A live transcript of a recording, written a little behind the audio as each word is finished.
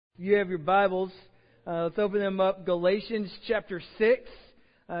you have your Bibles, let's open them up. Galatians chapter 6.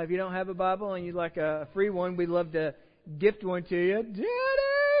 If you don't have a Bible and you'd like a free one, we'd love to gift one to you. Daddy!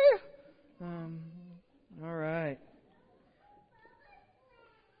 All right.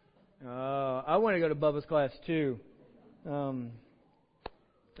 I want to go to Bubba's class too. Oh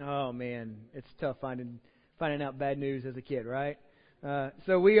man, it's tough finding out bad news as a kid, right?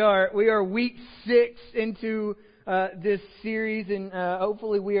 So we are week 6 into this series, and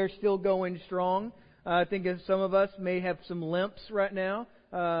hopefully we are still going strong. I think some of us may have some limps right now,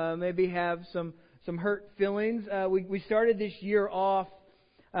 maybe have some hurt feelings. We started this year off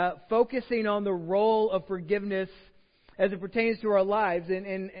focusing on the role of forgiveness as it pertains to our lives,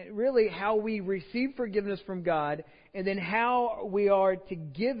 and really how we receive forgiveness from God, and then how we are to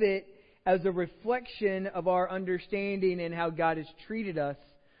give it as a reflection of our understanding and how God has treated us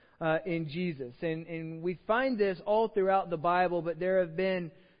in Jesus. And we find this all throughout the Bible, but there have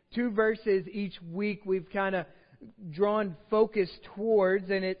been 2 verses each week we've kind of drawn focus towards,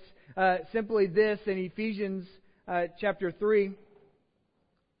 and it's simply this in Ephesians chapter 3.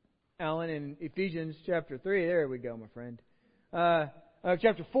 Alan, in Ephesians chapter 3, there we go, my friend.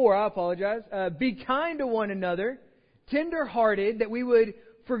 Chapter 4, I apologize. Be kind to one another, tender-hearted, that we would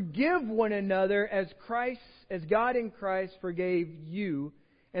forgive one another as God in Christ forgave you.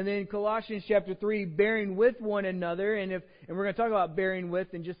 And then Colossians chapter 3, bearing with one another. And we're going to talk about bearing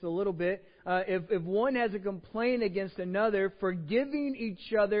with in just a little bit. If one has a complaint against another, forgiving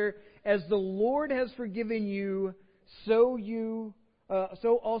each other as the Lord has forgiven you, so you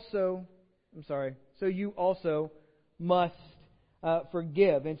also must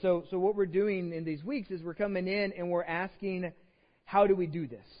forgive. And so what we're doing in these weeks is we're coming in and we're asking, how do we do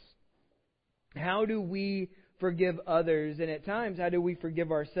this? How do we forgive others? And at times, how do we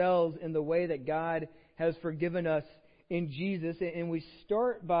forgive ourselves in the way that God has forgiven us in Jesus? And we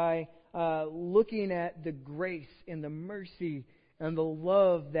start by looking at the grace and the mercy and the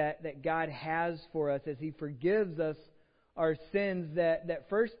love that God has for us as He forgives us our sins that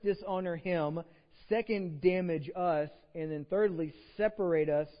first dishonor Him, second damage us, and then thirdly separate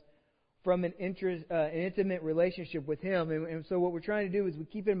us from an intimate relationship with Him. And so what we're trying to do is we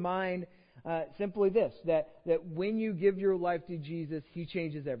keep in mind simply this, that when you give your life to Jesus, He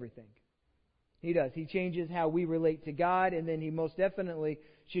changes everything. He does. He changes how we relate to God, and then He most definitely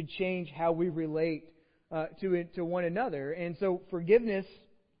should change how we relate to one another. And so forgiveness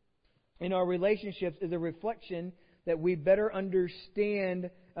in our relationships is a reflection that we better understand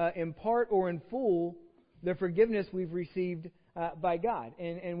in part or in full the forgiveness we've received by God.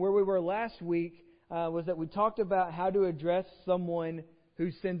 And where we were last week was that we talked about how to address someone who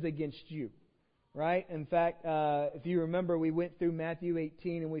sins against you, right? In fact, if you remember, we went through Matthew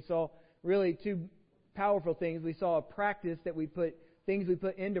 18 and we saw really 2 powerful things. We saw a practice that we put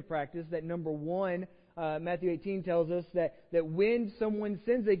into practice. That number 1, Matthew 18 tells us that when someone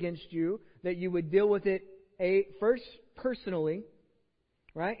sins against you, that you would deal with it first personally,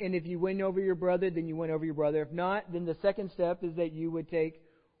 right? And if you win over your brother, then you win over your brother. If not, then the second step is that you would take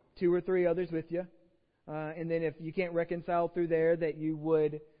 2 or 3 others with you. And then if you can't reconcile through there, that you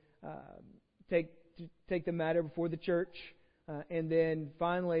would take the matter before the church. And then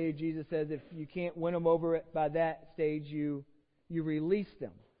finally, Jesus says if you can't win them over by that stage, you release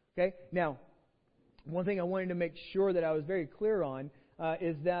them. Okay? Now, one thing I wanted to make sure that I was very clear on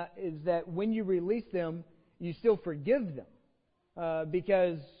is that when you release them, you still forgive them.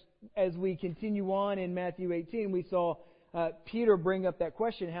 Because as we continue on in Matthew 18, we saw Peter bring up that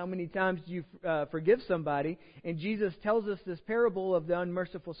question, how many times do you forgive somebody? And Jesus tells us this parable of the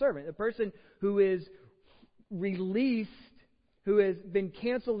unmerciful servant, the person who is released, who has been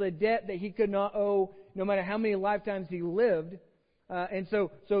canceled a debt that he could not owe no matter how many lifetimes he lived. And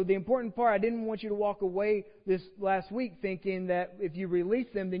so the important part, I didn't want you to walk away this last week thinking that if you release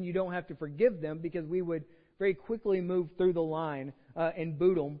them, then you don't have to forgive them, because we would very quickly move through the line and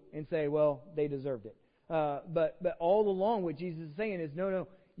boot them and say, well, they deserved it. But all along what Jesus is saying is, no,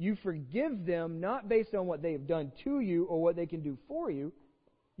 you forgive them not based on what they have done to you or what they can do for you.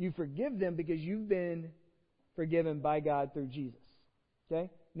 You forgive them because you've been forgiven by God through Jesus.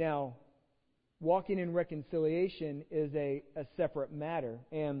 Okay? Now, walking in reconciliation is a separate matter.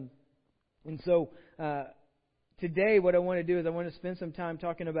 And so today what I want to do is I want to spend some time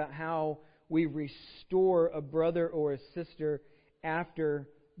talking about how we restore a brother or a sister after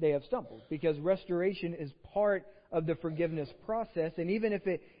they have stumbled, because restoration is part of the forgiveness process. And even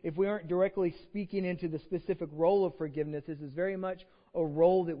if we aren't directly speaking into the specific role of forgiveness, this is very much a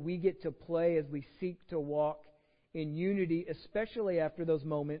role that we get to play as we seek to walk in unity, especially after those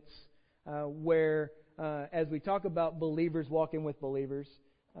moments where, as we talk about believers walking with believers,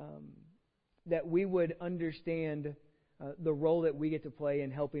 that we would understand the role that we get to play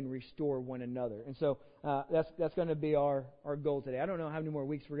in helping restore one another. And so that's going to be our goal today. I don't know how many more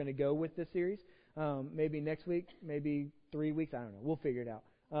weeks we're going to go with this series. Maybe next week, maybe 3 weeks. I don't know. We'll figure it out.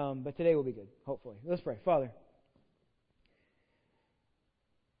 But today will be good, hopefully. Let's pray. Father,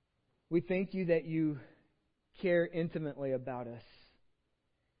 we thank you that you care intimately about us.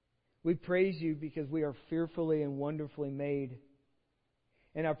 We praise you because we are fearfully and wonderfully made.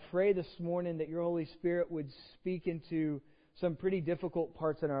 And I pray this morning that your Holy Spirit would speak into some pretty difficult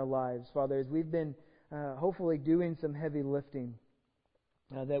parts in our lives, Father, as we've been hopefully doing some heavy lifting,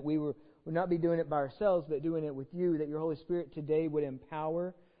 that we would not be doing it by ourselves, but doing it with you, that your Holy Spirit today would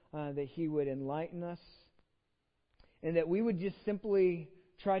empower, that He would enlighten us, and that we would just simply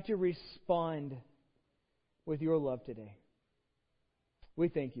try to respond with your love today. We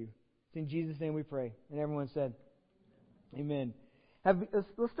thank you. It's in Jesus' name we pray. And everyone said, Amen.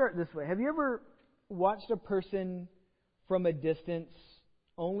 Let's start this way. Have you ever watched a person from a distance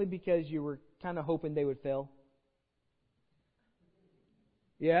only because you were kind of hoping they would fail?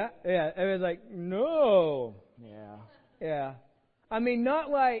 Yeah. Everyone's like, no. Yeah. I mean, not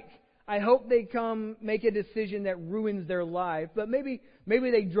like I hope they come make a decision that ruins their life, but maybe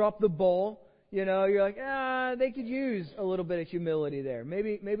they drop the ball. You know, you're like, they could use a little bit of humility there.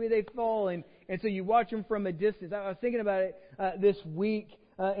 Maybe they fall, and so you watch them from a distance. I was thinking about it this week,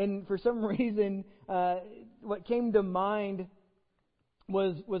 and for some reason, what came to mind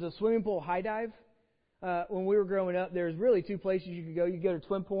was a swimming pool high dive. When we were growing up, there's really two places you could go. You go to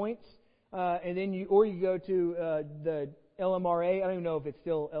Twin Points, and then you go to the LMRA. I don't even know if it's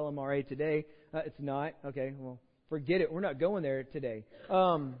still LMRA today. It's not. Okay, well, forget it. We're not going there today.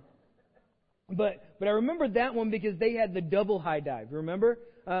 But I remember that one because they had the double high dive. Remember,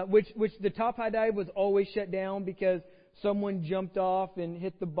 which the top high dive was always shut down because someone jumped off and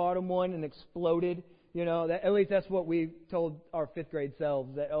hit the bottom one and exploded. You know, at least that's what we told our fifth grade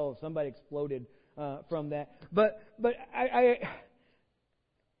selves, that somebody exploded from that. But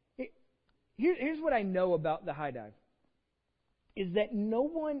here's what I know about the high dive is that no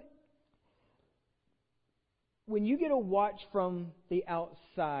one, when you get a watch from the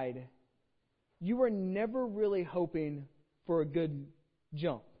outside, you are never really hoping for a good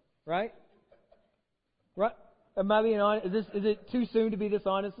jump, right? Right? Am I being honest? Is it too soon to be this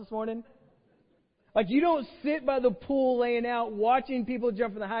honest this morning? Like, you don't sit by the pool laying out watching people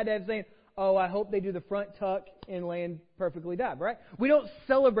jump from the high dive saying, I hope they do the front tuck and land perfectly dive, right? We don't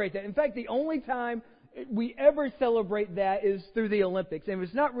celebrate that. In fact, the only time we ever celebrate that is through the Olympics. And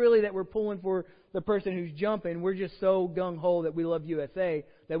it's not really that we're pulling for the person who's jumping. We're just so gung-ho that we love USA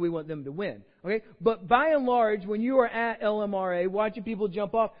that we want them to win. Okay? But by and large, when you are at LMRA watching people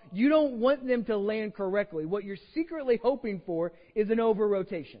jump off, you don't want them to land correctly. What you're secretly hoping for is an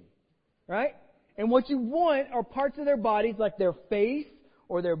over-rotation. Right? And what you want are parts of their bodies, like their face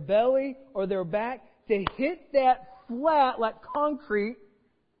or their belly or their back, to hit that flat like concrete,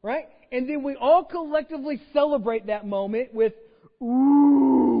 right? And then we all collectively celebrate that moment with,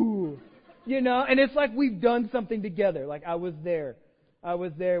 ooh, you know, and it's like we've done something together. Like, I was there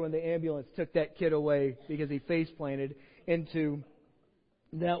when the ambulance took that kid away because he face planted into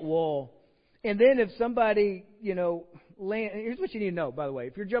that wall. And then if somebody, here's what you need to know, by the way.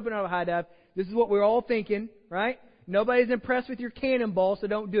 If you're jumping out of a high dive, this is what we're all thinking, right? Nobody's impressed with your cannonball, so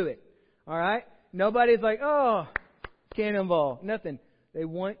don't do it. All right? Nobody's like, cannonball. Nothing. They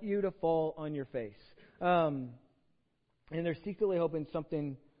want you to fall on your face. And they're secretly hoping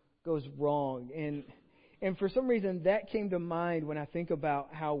something goes wrong. And for some reason, that came to mind when I think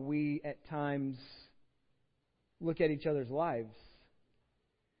about how we at times look at each other's lives.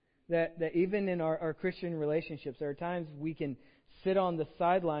 That even in our Christian relationships, there are times we can sit on the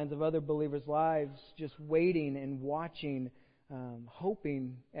sidelines of other believers' lives just waiting and watching,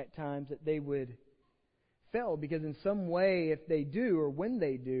 hoping at times that they would fail. Because in some way, if they do or when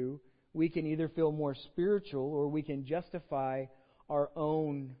they do, we can either feel more spiritual or we can justify our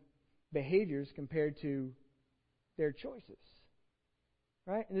own behaviors compared to their choices.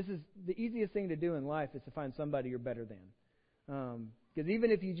 Right? And this is the easiest thing to do in life is to find somebody you're better than. Because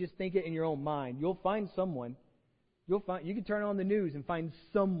even if you just think it in your own mind, you'll find someone. You can turn on the news and find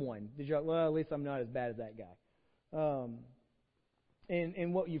someone that you're like, well, at least I'm not as bad as that guy.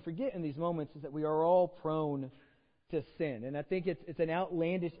 And what you forget in these moments is that we are all prone to sin. And I think it's an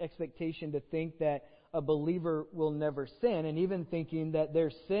outlandish expectation to think that a believer will never sin, and even thinking that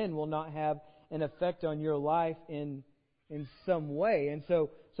their sin will not have an effect on your life in some way. And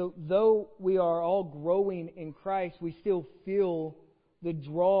so though we are all growing in Christ, we still feel the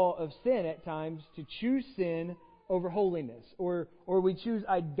draw of sin at times to choose sin over holiness, or we choose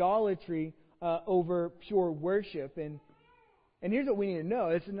idolatry over pure worship. And here's what we need to know.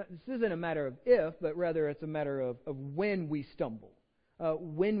 This isn't a matter of if, but rather it's a matter of when we stumble,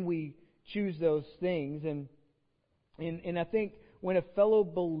 when we choose those things. And I think when a fellow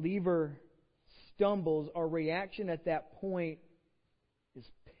believer stumbles, our reaction at that point is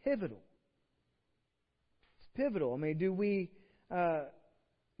pivotal. It's pivotal. I mean,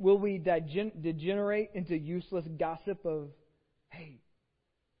 will we degenerate into useless gossip of, hey,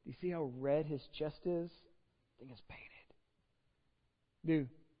 do you see how red his chest is? I think it's painted.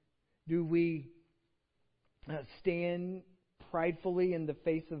 Do we stand pridefully in the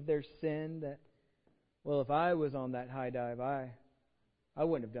face of their sin that, well, if I was on that high dive, I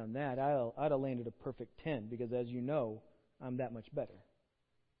wouldn't have done that. I'd have landed a perfect 10 because, as you know, I'm that much better.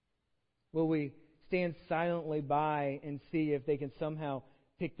 Will we stand silently by and see if they can somehow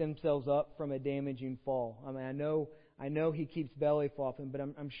pick themselves up from a damaging fall? I mean, I know he keeps belly flopping, but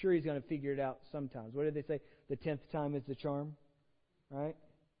I'm sure he's going to figure it out sometimes. What did they say? The 10th time is the charm, right?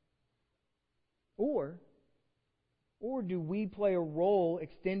 Or do we play a role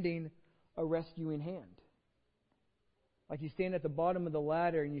extending a rescuing hand? Like you stand at the bottom of the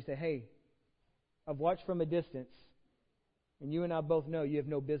ladder and you say, hey, I've watched from a distance, and you and I both know you have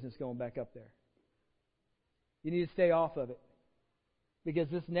no business going back up there. You need to stay off of it, because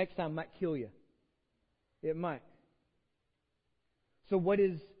this next time might kill you. It might. So what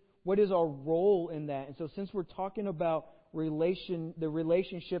is our role in that? And so since we're talking about the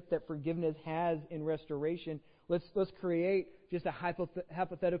relationship that forgiveness has in restoration, let's create just a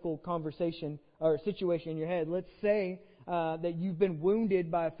hypothetical conversation or situation in your head. Let's say that you've been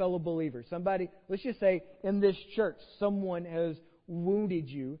wounded by a fellow believer. Somebody, let's just say in this church, someone has wounded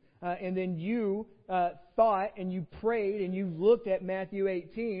you, and then you thought and you prayed and you looked at Matthew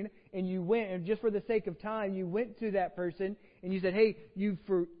 18 and you went, and just for the sake of time, you went to that person and you said, hey,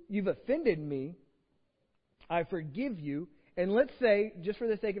 you've offended me. I forgive you. And let's say, just for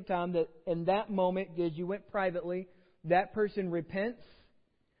the sake of time, that in that moment, as you went privately, that person repents,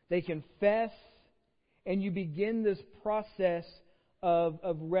 they confess, and you begin this process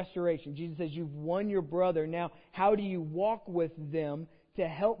of restoration. Jesus says you've won your brother. Now, how do you walk with them to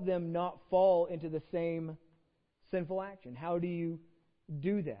help them not fall into the same sinful action? How do you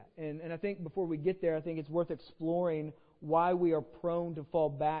do that? And I think before we get there, I think it's worth exploring why we are prone to fall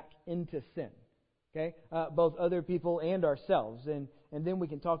back into sin. Okay, both other people and ourselves, and then we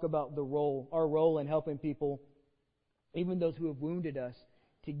can talk about our role in helping people, even those who have wounded us,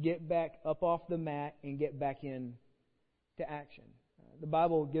 to get back up off the mat and get back in to action. The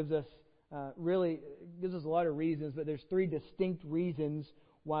Bible gives us a lot of reasons, but there's 3 distinct reasons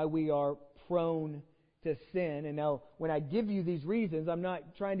why we are prone to sin. And now, when I give you these reasons, I'm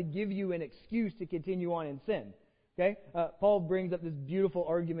not trying to give you an excuse to continue on in sin. Okay? Paul brings up this beautiful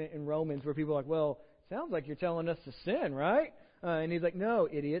argument in Romans where people are like, well, it sounds like you're telling us to sin, right? And he's like, no,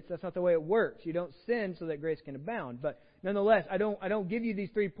 idiots, that's not the way it works. You don't sin so that grace can abound. But nonetheless, I don't give you these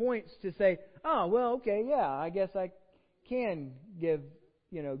 3 points to say, oh, well, okay, yeah, I guess I can give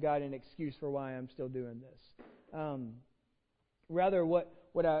God an excuse for why I'm still doing this. Rather,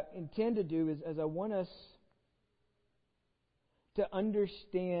 what I intend to do is I want us to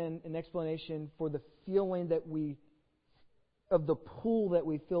understand an explanation for the feeling of the pull that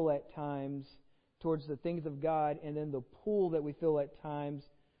we feel at times towards the things of God, and then the pull that we feel at times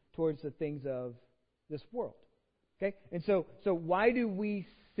towards the things of this world. Okay? And so why do we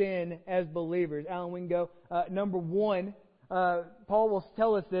sin as believers? Alan, we can go. Number 1, Paul will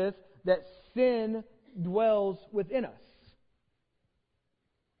tell us this, that sin dwells within us.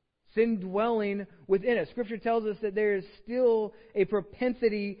 Sin dwelling within us. Scripture tells us that there is still a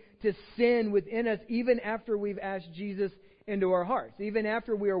propensity to sin within us even after we've asked Jesus into our hearts, even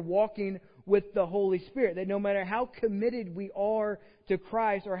after we are walking with the Holy Spirit. That no matter how committed we are to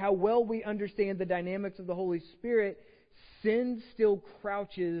Christ or how well we understand the dynamics of the Holy Spirit, sin still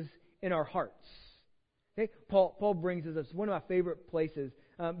crouches in our hearts. Okay? Paul brings us. It's one of my favorite places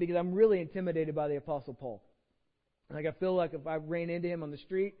because I'm really intimidated by the Apostle Paul. Like, I feel like if I ran into him on the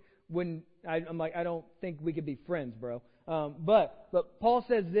street, I'm like, I don't think we could be friends, bro. But Paul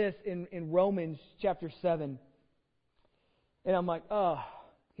says this in Romans chapter 7. And I'm like, oh,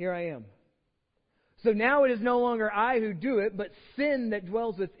 here I am. So now it is no longer I who do it, but sin that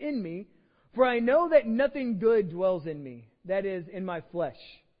dwells within me. For I know that nothing good dwells in me, that is, in my flesh.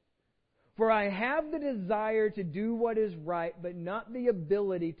 For I have the desire to do what is right, but not the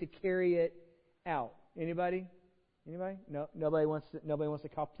ability to carry it out. Anybody? No, nobody wants to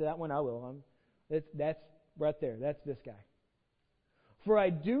cop to that one. I will. That's right there. That's this guy. For I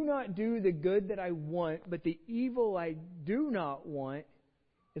do not do the good that I want, but the evil I do not want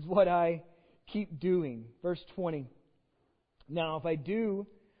is what I keep doing. Verse 20. Now, if I do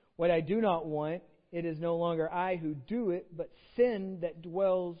what I do not want, it is no longer I who do it, but sin that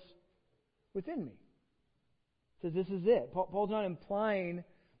dwells within me. So this is it. Paul's not implying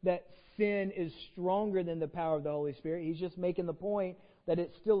that sin is stronger than the power of the Holy Spirit. He's just making the point that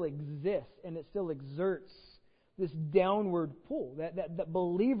it still exists and it still exerts this downward pull. That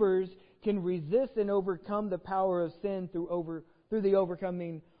believers can resist and overcome the power of sin through the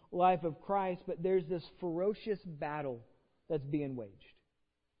overcoming life of Christ, but there's this ferocious battle that's being waged.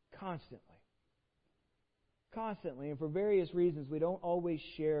 Constantly. And for various reasons, we don't always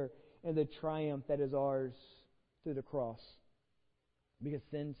share in the triumph that is ours through the cross, because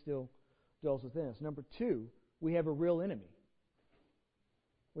sin still dwells within us. Number two, we have a real enemy.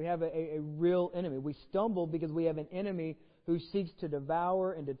 We have a real enemy. We stumble because we have an enemy who seeks to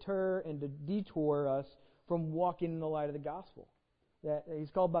devour and deter and to detour us from walking in the light of the gospel. That he's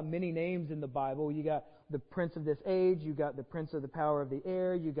called by many names in the Bible. You got the prince of this age, you got the prince of the power of the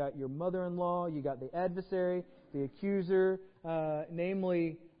air, you got your mother-in-law, you got the adversary, the accuser,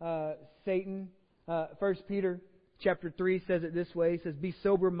 namely Satan. 1 Peter chapter 3 says it this way. He says, be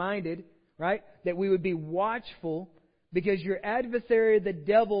sober-minded, right? That we would be watchful, because your adversary, the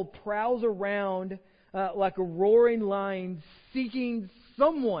devil, prowls around like a roaring lion, seeking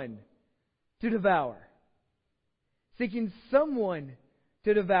someone to devour. Seeking someone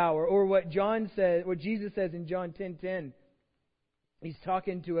to devour. Or what Jesus says in John 10:10. He's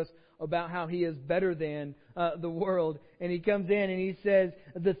talking to us about how He is better than the world. And He comes in and He says,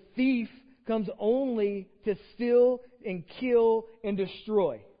 the thief comes only to steal and kill and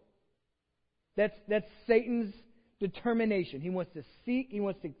destroy. That's Satan's determination. He wants to seek, he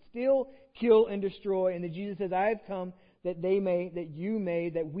wants to steal, kill, and destroy. And then Jesus says, I have come that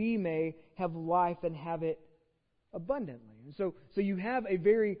we may have life and have it abundantly. And so you have a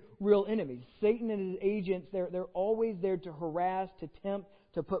very real enemy. Satan and his agents, they're always there to harass, to tempt,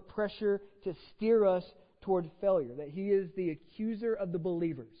 to put pressure, to steer us toward failure. That he is the accuser of the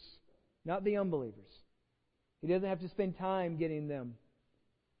believers, not the unbelievers. He doesn't have to spend time getting them.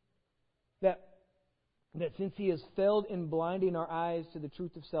 That since he has failed in blinding our eyes to the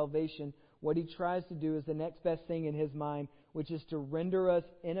truth of salvation, what he tries to do is the next best thing in his mind, which is to render us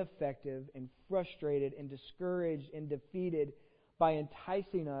ineffective and frustrated and discouraged and defeated by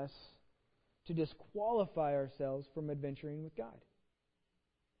enticing us to disqualify ourselves from adventuring with God.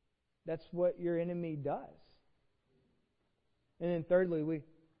 That's what your enemy does. And then thirdly,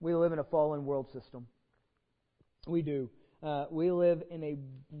 we live in a fallen world system. We do. We live in a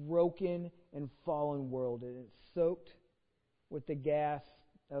broken and fallen world, and it's soaked with the gas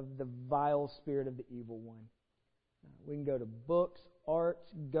of the vile spirit of the evil one. We can go to books, arts,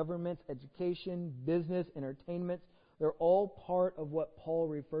 governments, education, business, entertainments. They're all part of what Paul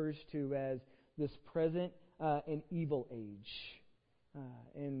refers to as this present and evil age.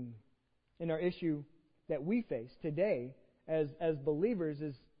 And our issue that we face today as believers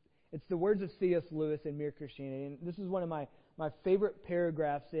is, it's the words of C.S. Lewis in Mere Christianity. And this is one of my favorite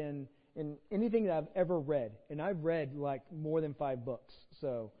paragraphs in anything that I've ever read. And I've read like more than 5 books.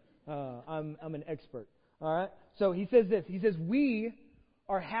 So I'm an expert. All right? So he says this. He says, we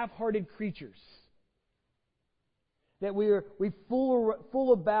are half-hearted creatures. That we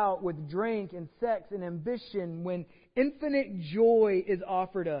fool about with drink and sex and ambition when infinite joy is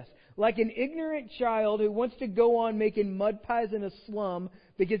offered us. Like an ignorant child who wants to go on making mud pies in a slum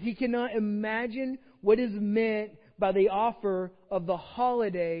because he cannot imagine what is meant by the offer of the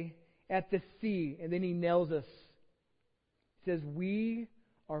holiday at the sea. And then he nails us. He says, we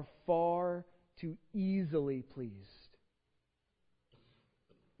are far too easily pleased.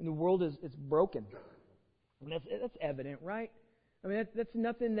 And the world it's broken. And that's evident, right? I mean, that's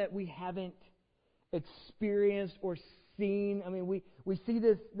nothing that we haven't experienced or seen. I mean, we see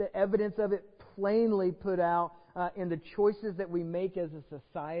the evidence of it plainly put out in the choices that we make as a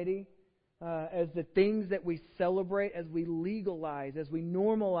society, as the things that we celebrate, as we legalize, as we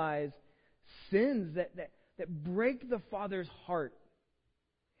normalize sins that break the Father's heart.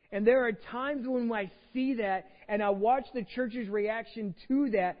 And there are times when I see that and I watch the church's reaction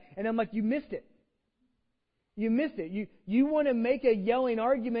to that, and I'm like, you missed it. You missed it. You want to make a yelling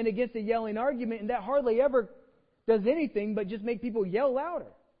argument against a yelling argument, and that hardly ever does anything but just make people yell louder.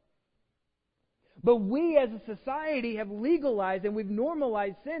 But we as a society have legalized and we've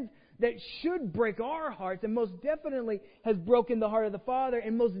normalized sins that should break our hearts, and most definitely has broken the heart of the Father,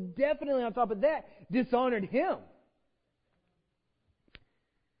 and most definitely on top of that, dishonored Him.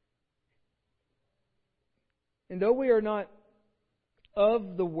 And though we are not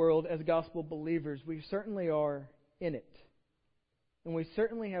of the world as gospel believers, we certainly are in it. And we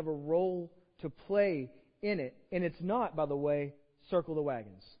certainly have a role to play in it. And it's not, by the way, circle the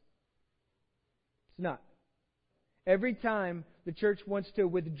wagons. It's not. Every time the church wants to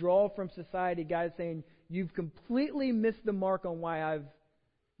withdraw from society, God's saying, you've completely missed the mark on why I've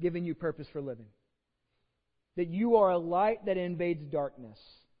given you purpose for living. That you are a light that invades darkness.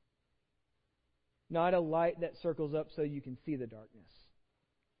 Not a light that circles up so you can see the darkness.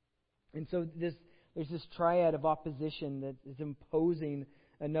 And so there's this triad of opposition that is imposing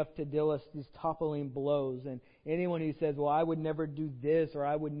enough to deal us these toppling blows. And anyone who says, well, I would never do this or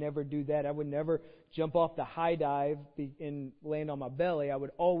I would never do that, I would never jump off the high dive and land on my belly, I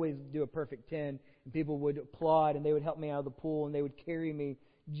would always do a perfect 10, and people would applaud and they would help me out of the pool and they would carry me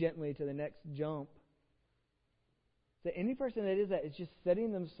gently to the next jump. So any person that is that is just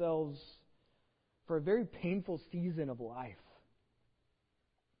setting themselves for a very painful season of life.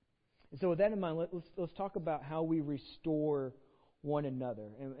 And so with that in mind, let's talk about how we restore one another.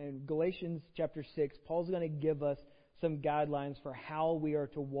 In Galatians chapter 6, Paul's going to give us some guidelines for how we are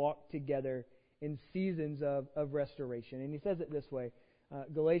to walk together in seasons of restoration. And he says it this way,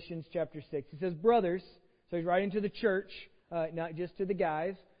 Galatians chapter 6. He says, brothers, so he's writing to the church, not just to the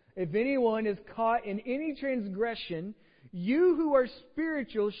guys. If anyone is caught in any transgression, you who are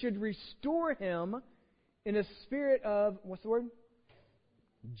spiritual should restore him in a spirit of, what's the word?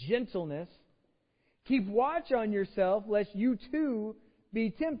 Gentleness. Keep watch on yourself, lest you too be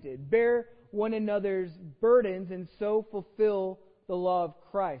tempted. Bear one another's burdens and so fulfill the law of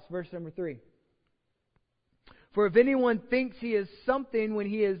Christ. Verse number 3. For if anyone thinks he is something when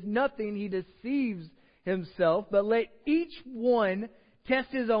he is nothing, he deceives himself. But let each one test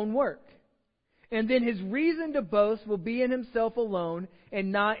his own work. And then his reason to boast will be in himself alone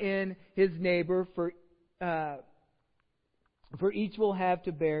and not in his neighbor, for each will have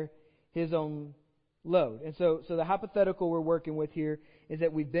to bear his own load. And so the hypothetical we're working with here is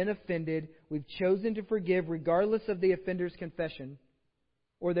that we've been offended, we've chosen to forgive regardless of the offender's confession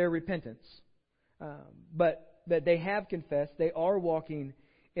or their repentance. But that they have confessed, they are walking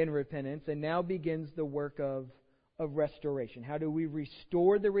in repentance, and now begins the work of restoration. How do we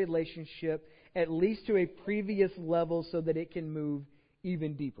restore the relationship at least to a previous level so that it can move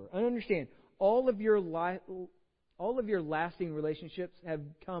even deeper? And understand, all of your lasting relationships have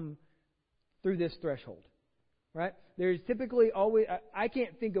come through this threshold, right? There's typically always, I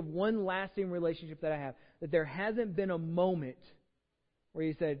can't think of one lasting relationship that I have that there hasn't been a moment where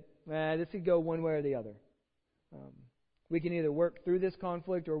you said, this could go one way or the other. We can either work through this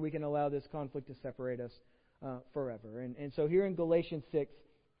conflict or we can allow this conflict to separate us forever. And so here in Galatians 6,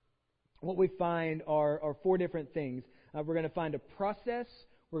 what we find are four different things. We're going to find a process,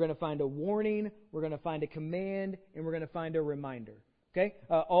 we're going to find a warning, we're going to find a command, and we're going to find a reminder. Okay?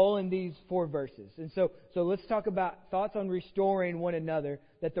 All in these four verses. And so let's talk about thoughts on restoring one another.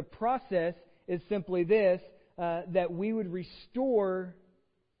 That the process is simply this, that we would restore,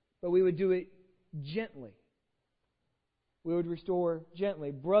 but we would do it gently. We would restore gently.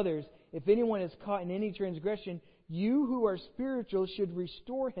 Brothers, if anyone is caught in any transgression, you who are spiritual should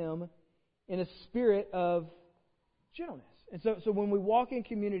restore him in a spirit of gentleness. And so when we walk in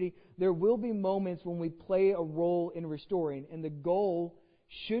community, there will be moments when we play a role in restoring. And the goal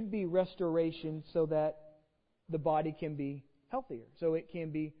should be restoration so that the body can be healthier, so it can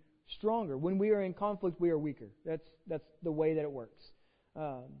be stronger. When we are in conflict, we are weaker. That's the way that it works.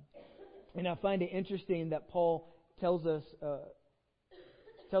 And I find it interesting that Paul tells us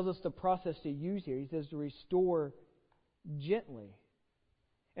the process to use here. He says to restore gently.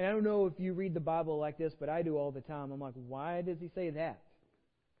 And I don't know if you read the Bible like this, but I do all the time. I'm like, why does he say that?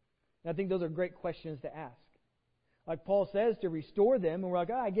 And I think those are great questions to ask. Like Paul says to restore them, and we're like,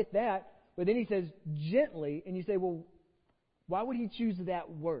 I get that. But then he says gently, and you say, well, why would he choose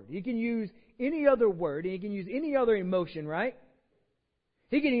that word? He can use any other word, and he can use any other emotion, right?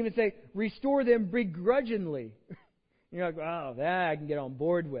 He can even say, restore them begrudgingly. You're like, oh, that I can get on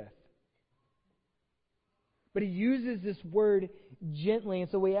board with. But he uses this word gently,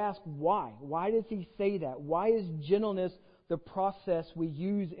 and so we ask why? Why does he say that? Why is gentleness the process we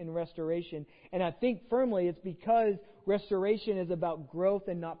use in restoration? And I think firmly it's because restoration is about growth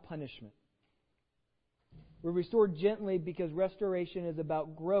and not punishment. We're restored gently because restoration is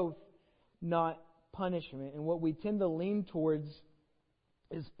about growth, not punishment. And what we tend to lean towards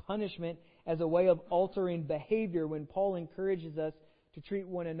is punishment as a way of altering behavior when Paul encourages us to treat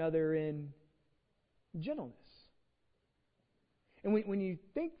one another in gentleness. And when you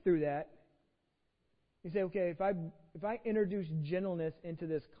think through that, you say, okay, if I introduce gentleness into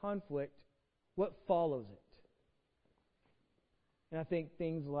this conflict, what follows it? And I think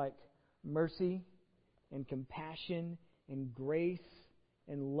things like mercy and compassion and grace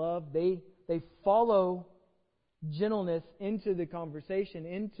and love, they follow gentleness into the conversation,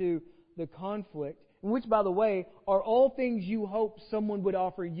 into the conflict, which, by the way, are all things you hope someone would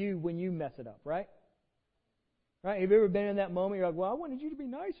offer you when you mess it up, right? Right? Have you ever been in that moment? You're like, well, I wanted you to be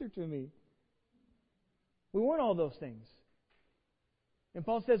nicer to me. We want all those things. And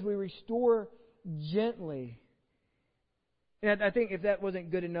Paul says we restore gently. And I think if that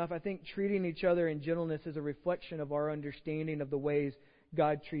wasn't good enough, I think treating each other in gentleness is a reflection of our understanding of the ways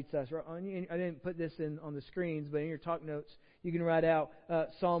God treats us. I didn't put this on the screens, but in your talk notes, you can write out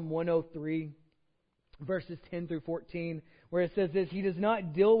Psalm 103, verses 10 through 14, where it says this: He does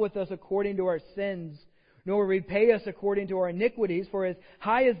not deal with us according to our sins, nor repay us according to our iniquities. For as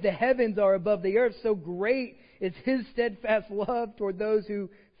high as the heavens are above the earth, so great is His steadfast love toward those who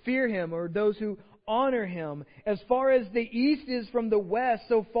fear Him, or those who honor Him. As far as the east is from the west,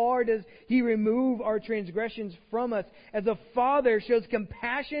 so far does He remove our transgressions from us. As a father shows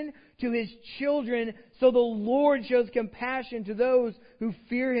compassion to his children, so the Lord shows compassion to those who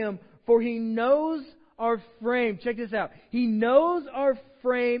fear Him. For He knows our frame. Check this out. He knows our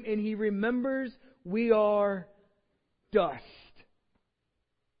frame, and He remembers we are dust.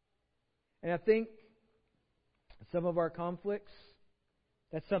 And I think some of our conflicts,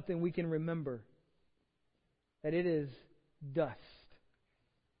 that's something we can remember. That it is dust.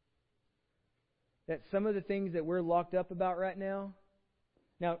 That some of the things that we're locked up about right now,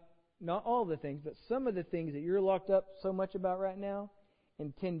 not all the things, but some of the things that you're locked up so much about right now,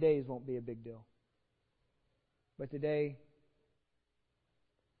 in 10 days won't be a big deal. But today,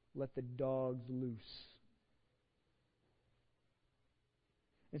 let the dogs loose.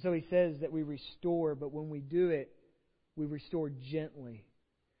 And so he says that we restore, but when we do it, we restore gently.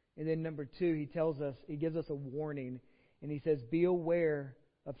 And then number 2, he gives us a warning, and he says, be aware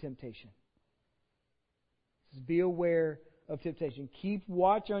of temptation. He says, be aware of temptation. Keep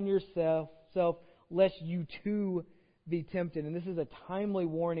watch on yourself, lest you too be tempted. And this is a timely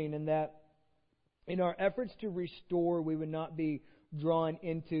warning in that in our efforts to restore, we would not be drawn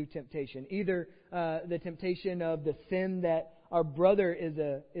into temptation. Either the temptation of the sin that our brother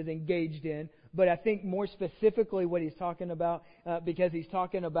is engaged in, but I think more specifically what he's talking about, because he's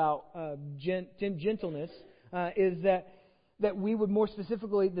talking about gentleness, is that we would more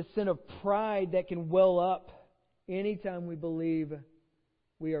specifically the sin of pride that can well up anytime we believe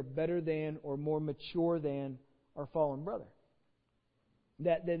we are better than or more mature than our fallen brother.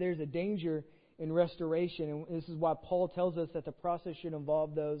 That there's a danger in restoration, and this is why Paul tells us that the process should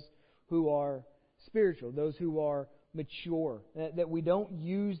involve those who are spiritual, those who are mature, that we don't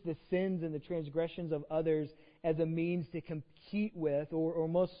use the sins and the transgressions of others as a means to compete with,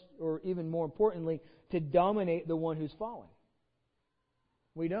 or even more importantly, to dominate the one who's fallen.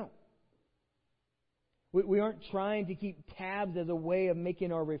 We don't. We aren't trying to keep tabs as a way of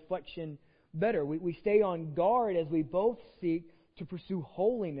making our reflection better. We stay on guard as we both seek to pursue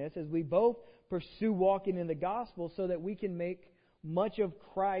holiness, as we both pursue walking in the gospel, so that we can make much of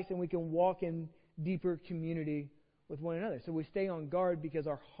Christ and we can walk in deeper community with one another. So we stay on guard because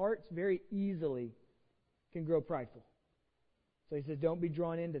our hearts very easily can grow prideful. So he says, don't be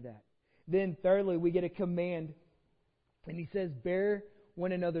drawn into that. Then thirdly, we get a command, and he says, bear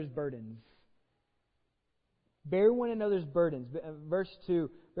one another's burdens. Bear one another's burdens. Verse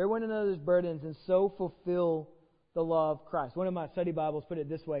 2, bear one another's burdens and so fulfill the law of Christ. One of my study Bibles put it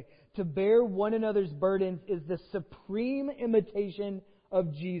this way: to bear one another's burdens is the supreme imitation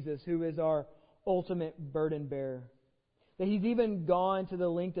of Jesus, who is our ultimate burden bearer. That He's even gone to the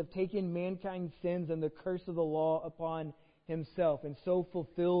length of taking mankind's sins and the curse of the law upon Himself, and so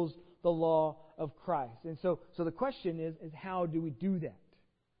fulfills the law of Christ. And so the question is how do we do that?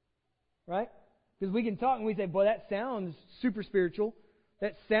 Right? Because we can talk and we say, boy, that sounds super spiritual.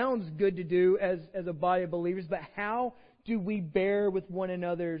 That sounds good to do as a body of believers. But how do we bear with one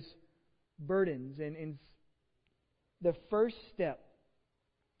another's burdens? And the first step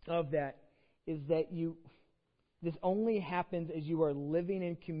of that is that this only happens as you are living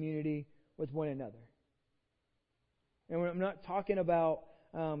in community with one another. And I'm not talking about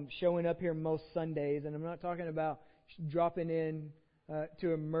showing up here most Sundays, and I'm not talking about dropping in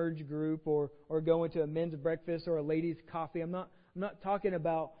to a merge group or going to a men's breakfast or a ladies' coffee. I'm not talking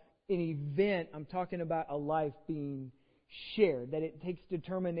about an event. I'm talking about a life being shared. That it takes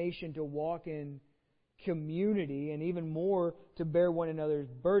determination to walk in community, and even more to bear one another's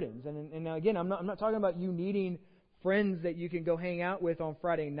burdens. And now again, I'm not talking about you needing friends that you can go hang out with on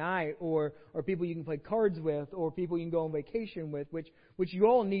Friday night, or people you can play cards with, or people you can go on vacation with, which you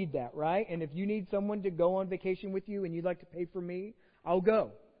all need that, right? And if you need someone to go on vacation with you and you'd like to pay for me, I'll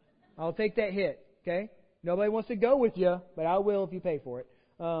go. I'll take that hit, okay? Nobody wants to go with you, but I will if you pay for it.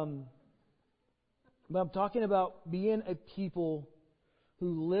 But I'm talking about being a people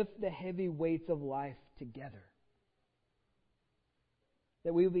who lift the heavy weights of life together.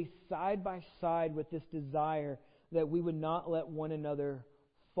 That we would be side by side with this desire that we would not let one another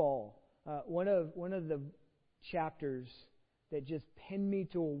fall. One of the chapters that just pinned me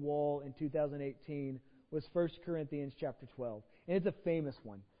to a wall in 2018 was 1 Corinthians chapter 12. And it's a famous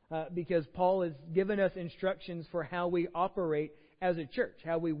one because Paul has given us instructions for how we operate as a church,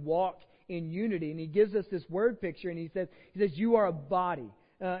 how we walk in unity. And he gives us this word picture, and he says, you are a body.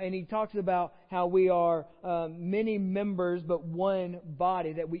 And he talks about how we are many members but one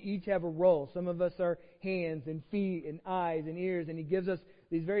body, that we each have a role. Some of us are hands and feet and eyes and ears, and he gives us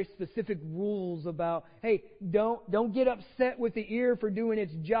these very specific rules about, hey, don't get upset with the ear for doing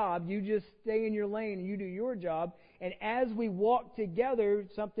its job. You just stay in your lane and you do your job. And as we walk together,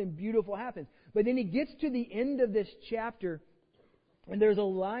 something beautiful happens. But then he gets to the end of this chapter, and there's a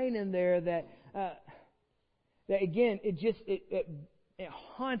line in there that again, it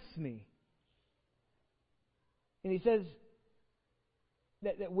haunts me. And he says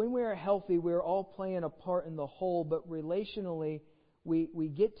that when we are healthy, we are all playing a part in the whole, but relationally,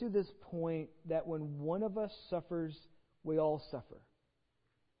 we get to this point that when one of us suffers, we all suffer.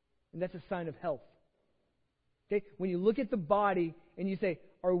 And that's a sign of health. Okay? When you look at the body and you say,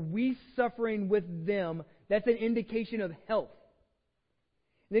 are we suffering with them? That's an indication of health.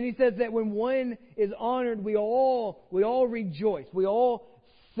 Then he says that when one is honored, we all rejoice. We all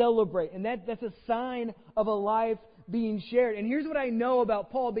celebrate. And that's a sign of a life being shared. And here's what I know about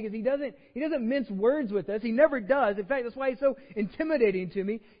Paul, because he doesn't mince words with us. He never does. In fact, that's why he's so intimidating to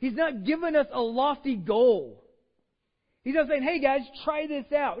me. He's not giving us a lofty goal. He's not saying, hey guys, try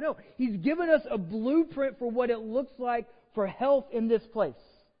this out. No, he's given us a blueprint for what it looks like for health in this place.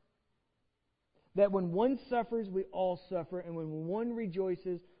 That when one suffers, we all suffer. And when one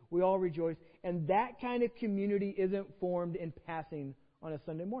rejoices, we all rejoice. And that kind of community isn't formed in passing on a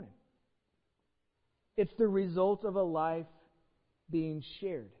Sunday morning. It's the result of a life being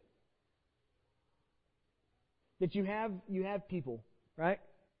shared. That you have people, right?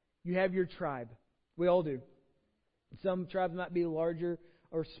 You have your tribe. We all do. Some tribes might be larger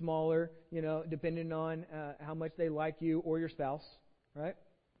or smaller, depending on how much they like you or your spouse, right?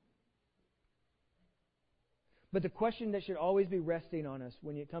 But the question that should always be resting on us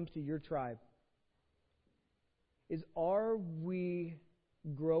when it comes to your tribe is, are we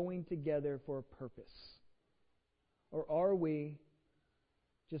growing together for a purpose? Or are we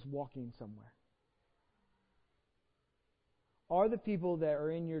just walking somewhere? Are the people that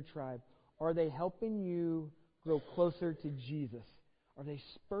are in your tribe, are they helping you grow closer to Jesus? Are they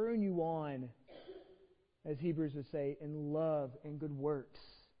spurring you on, as Hebrews would say, in love and good works?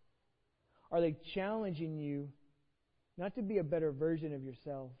 Are they challenging you not to be a better version of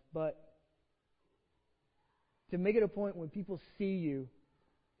yourself, but to make it a point when people see you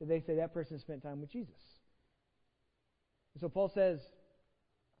that they say that person spent time with Jesus? And so Paul says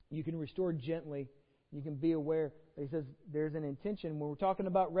you can restore gently. You can be aware. But he says there's an intention when we're talking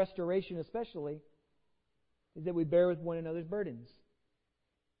about restoration, especially, is that we bear with one another's burdens.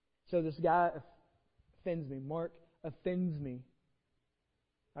 So this guy offends me. Mark offends me.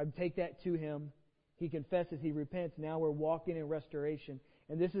 I take that to him. He confesses, he repents. Now we're walking in restoration.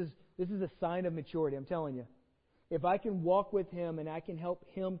 And this is a sign of maturity, I'm telling you. If I can walk with him and I can help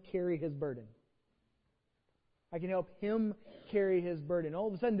him carry his burden. I can help him carry his burden. All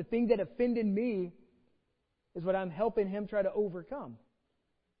of a sudden, the thing that offended me is what I'm helping him try to overcome.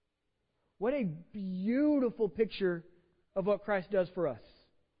 What a beautiful picture of what Christ does for us.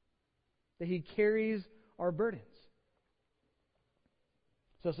 That He carries our burdens.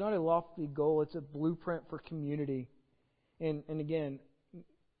 So it's not a lofty goal, it's a blueprint for community. And again,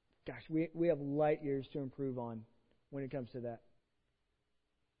 gosh, we have light years to improve on when it comes to that.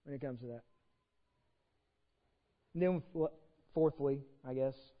 And then fourthly,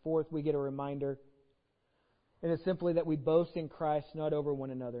 we get a reminder. And it's simply that we boast in Christ, not over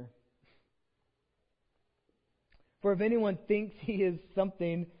one another. For if anyone thinks he is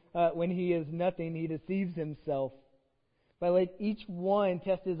something when he is nothing, he deceives himself. But let each one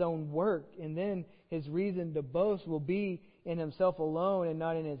test his own work, and then his reason to boast will be in himself alone and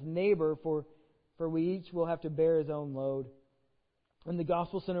not in his neighbor, for we each will have to bear his own load. And the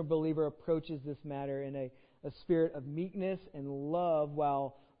gospel-centered believer approaches this matter in a spirit of meekness and love,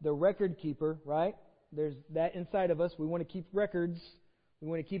 while the record keeper, right, There's that inside of us. We want to keep records. We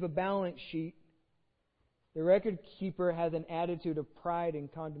want to keep a balance sheet. The record keeper has an attitude of pride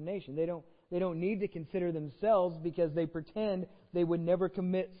and condemnation. They don't need to consider themselves because they pretend they would never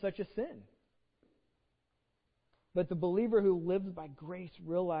commit such a sin. But the believer who lives by grace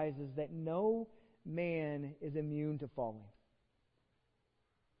realizes that no man is immune to falling.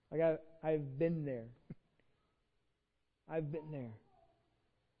 Like I've been there. I've been there.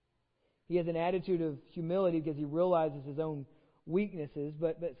 He has an attitude of humility because he realizes his own weaknesses.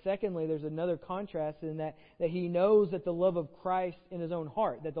 But secondly, there's another contrast in that he knows that the love of Christ in his own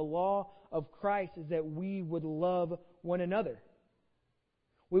heart, that the law of Christ is that we would love one another.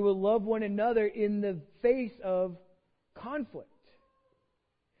 We will love one another in the face of conflict.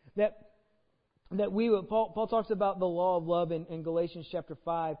 That we would, Paul talks about the law of love in Galatians chapter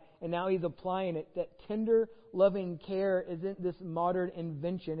 5, and now he's applying it. That tender, loving care isn't this modern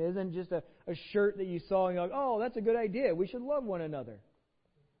invention. It isn't just a shirt that you saw and you're like, oh, that's a good idea. We should love one another.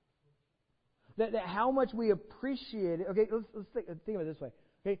 That how much we appreciate it. Okay, let's think of it this way.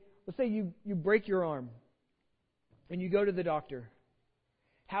 Okay, let's say you break your arm and you go to the doctor.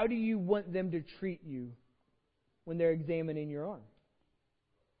 How do you want them to treat you when they're examining your arm?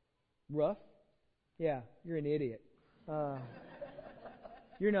 Rough? Yeah, you're an idiot.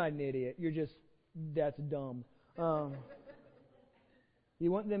 You're not an idiot. You're just, that's dumb.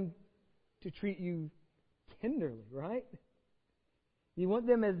 You want them to treat you tenderly, right? You want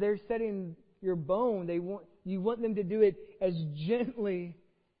them, as they're setting your bone, you want them to do it as gently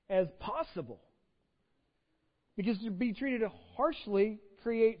as possible. Because to be treated harshly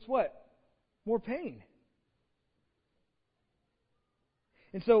creates what? More pain.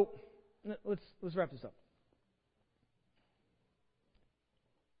 And so, let's wrap this up.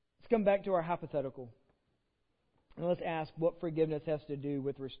 Let's come back to our hypothetical. And let's ask what forgiveness has to do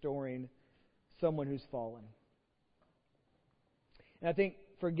with restoring someone who's fallen. And I think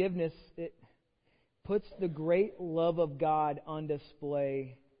forgiveness, it puts the great love of God on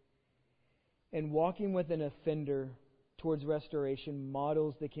display. And walking with an offender towards restoration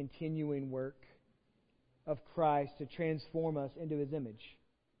models the continuing work of Christ to transform us into His image.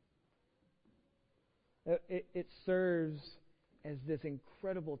 It serves as this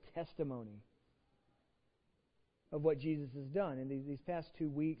incredible testimony of what Jesus has done. And these past 2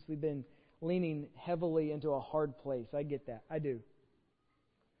 weeks, we've been leaning heavily into a hard place. I get that. I do.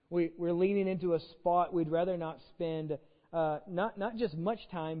 We're leaning into a spot we'd rather not spend not just much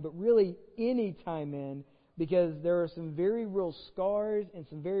time, but really any time in, because there are some very real scars and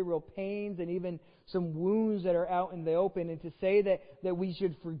some very real pains and even some wounds that are out in the open. And to say that we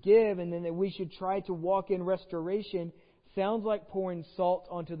should forgive and then that we should try to walk in restoration sounds like pouring salt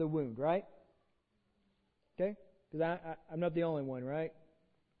onto the wound, right? Okay? Because I'm not the only one, right?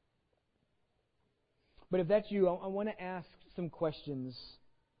 But if that's you, I want to ask some questions.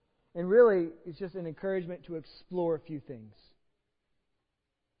 And really, it's just an encouragement to explore a few things.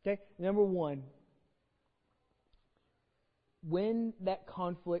 Okay? Number one, when that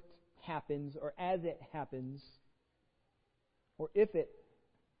conflict happens, or as it happens, or if it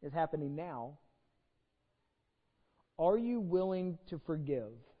is happening now, are you willing to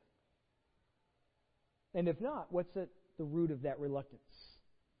forgive? And if not, what's at the root of that reluctance?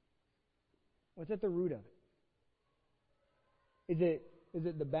 What's at the root of it? Is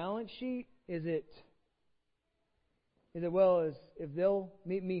it the balance sheet? Is it well, if they'll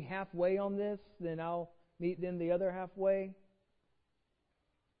meet me halfway on this, then I'll meet them the other halfway?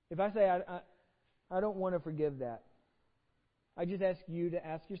 If I say I don't want to forgive that, I just ask you to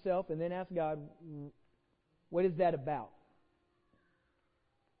ask yourself and then ask God, what is that about?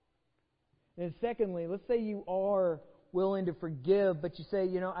 And secondly, let's say you are willing to forgive, but you say,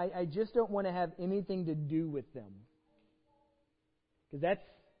 I just don't want to have anything to do with them. Because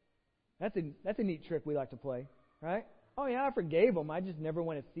that's a neat trick we like to play, right? Oh yeah, I forgave them. I just never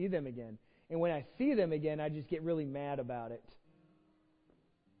want to see them again. And when I see them again, I just get really mad about it.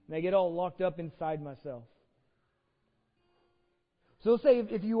 And I get all locked up inside myself. So let's say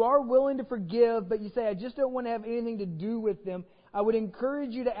if you are willing to forgive, but you say, I just don't want to have anything to do with them, I would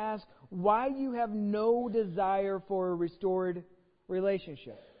encourage you to ask why you have no desire for a restored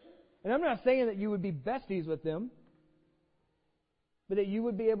relationship. And I'm not saying that you would be besties with them, but that you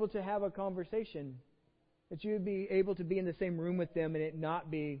would be able to have a conversation, that you would be able to be in the same room with them and it not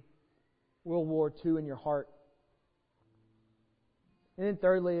be World War II in your heart. And then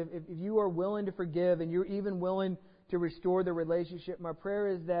thirdly, if you are willing to forgive and you're even willing to restore the relationship, my prayer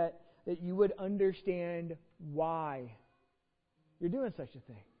is that you would understand why you're doing such a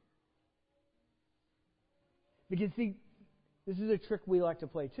thing. Because see, this is a trick we like to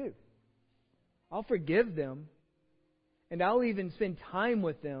play too. I'll forgive them. And I'll even spend time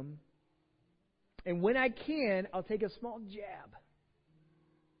with them. And when I can, I'll take a small jab.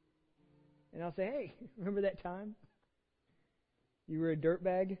 And I'll say, hey, remember that time? You were a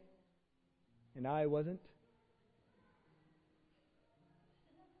dirtbag and I wasn't?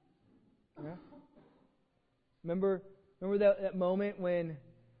 Yeah? Remember that moment when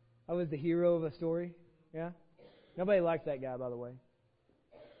I was the hero of a story? Yeah? Nobody likes that guy, by the way.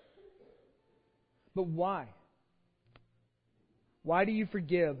 But why? Why do you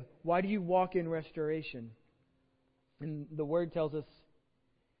forgive? Why do you walk in restoration? And the Word tells us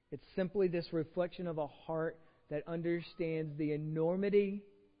it's simply this reflection of a heart that understands the enormity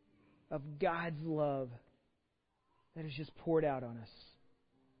of God's love that is just poured out on us.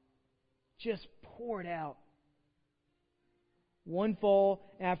 Just poured out. One fall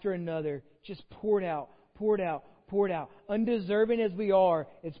after another, just poured out, poured out, poured out. Undeserving as we are,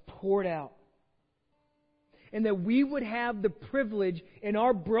 it's poured out. And that we would have the privilege in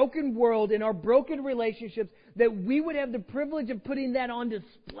our broken world, in our broken relationships, that we would have the privilege of putting that on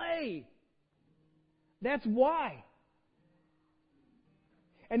display. That's why.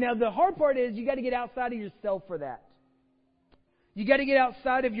 And now the hard part is you got to get outside of yourself for that. You got to get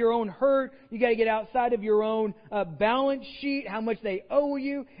outside of your own hurt. You got to get outside of your own balance sheet, how much they owe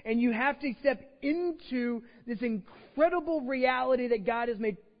you. And you have to step into this incredible reality that God has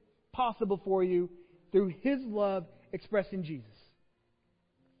made possible for you through His love expressed in Jesus.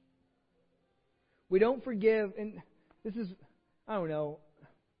 We don't forgive, and this is, I don't know,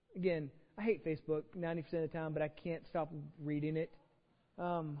 again, I hate Facebook 90% of the time, but I can't stop reading it.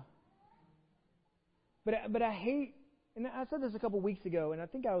 But I hate, and I said this a couple weeks ago, and I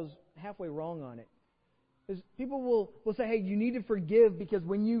think I was halfway wrong on it. Is people will say, hey, you need to forgive because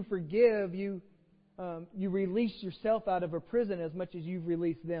when you forgive, you release yourself out of a prison as much as you've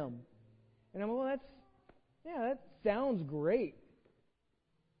released them. And I'm like, well, that sounds great.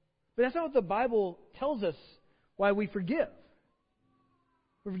 But that's not what the Bible tells us why we forgive.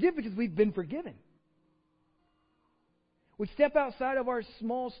 We forgive because we've been forgiven. We step outside of our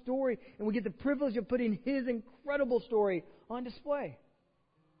small story and we get the privilege of putting His incredible story on display.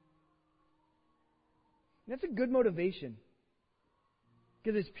 And that's a good motivation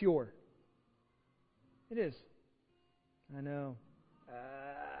because it's pure. It is. I know.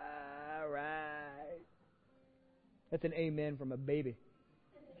 All right. That's an amen from a baby.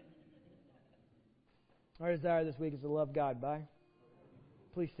 Our desire this week is to love God. Bye.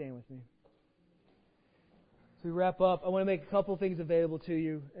 Please stand with me. As we wrap up, I want to make a couple things available to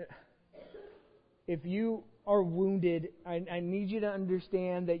you. If you are wounded, I need you to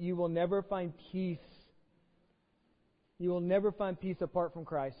understand that you will never find peace. You will never find peace apart from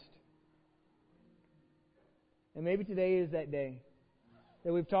Christ. And maybe today is that day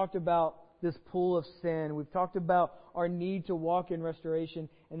that we've talked about this pool of sin. We've talked about our need to walk in restoration,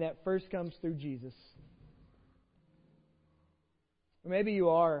 and that first comes through Jesus. Or maybe you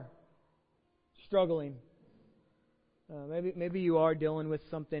are struggling. Maybe you are dealing with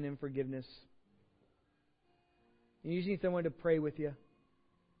something in forgiveness. You just need someone to pray with you.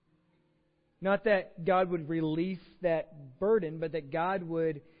 Not that God would release that burden, but that God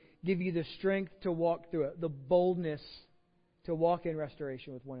would give you the strength to walk through it, the boldness to walk in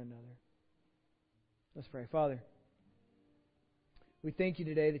restoration with one another. Let's pray. Father, we thank You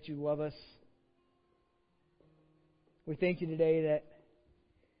today that You love us. We thank You today that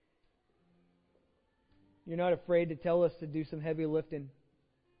You're not afraid to tell us to do some heavy lifting.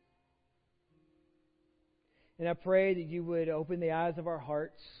 And I pray that You would open the eyes of our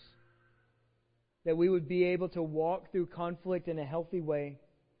hearts, that we would be able to walk through conflict in a healthy way,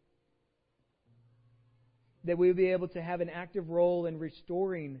 that we would be able to have an active role in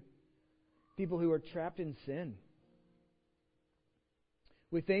restoring people who are trapped in sin.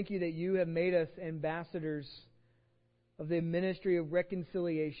 We thank You that You have made us ambassadors of the ministry of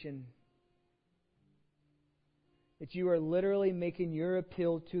reconciliation, that You are literally making Your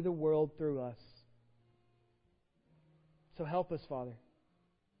appeal to the world through us. So help us, Father.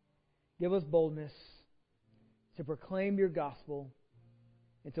 Give us boldness to proclaim Your gospel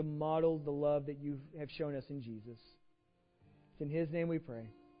and to model the love that You have shown us in Jesus. It's in His name we pray.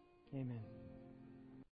 Amen.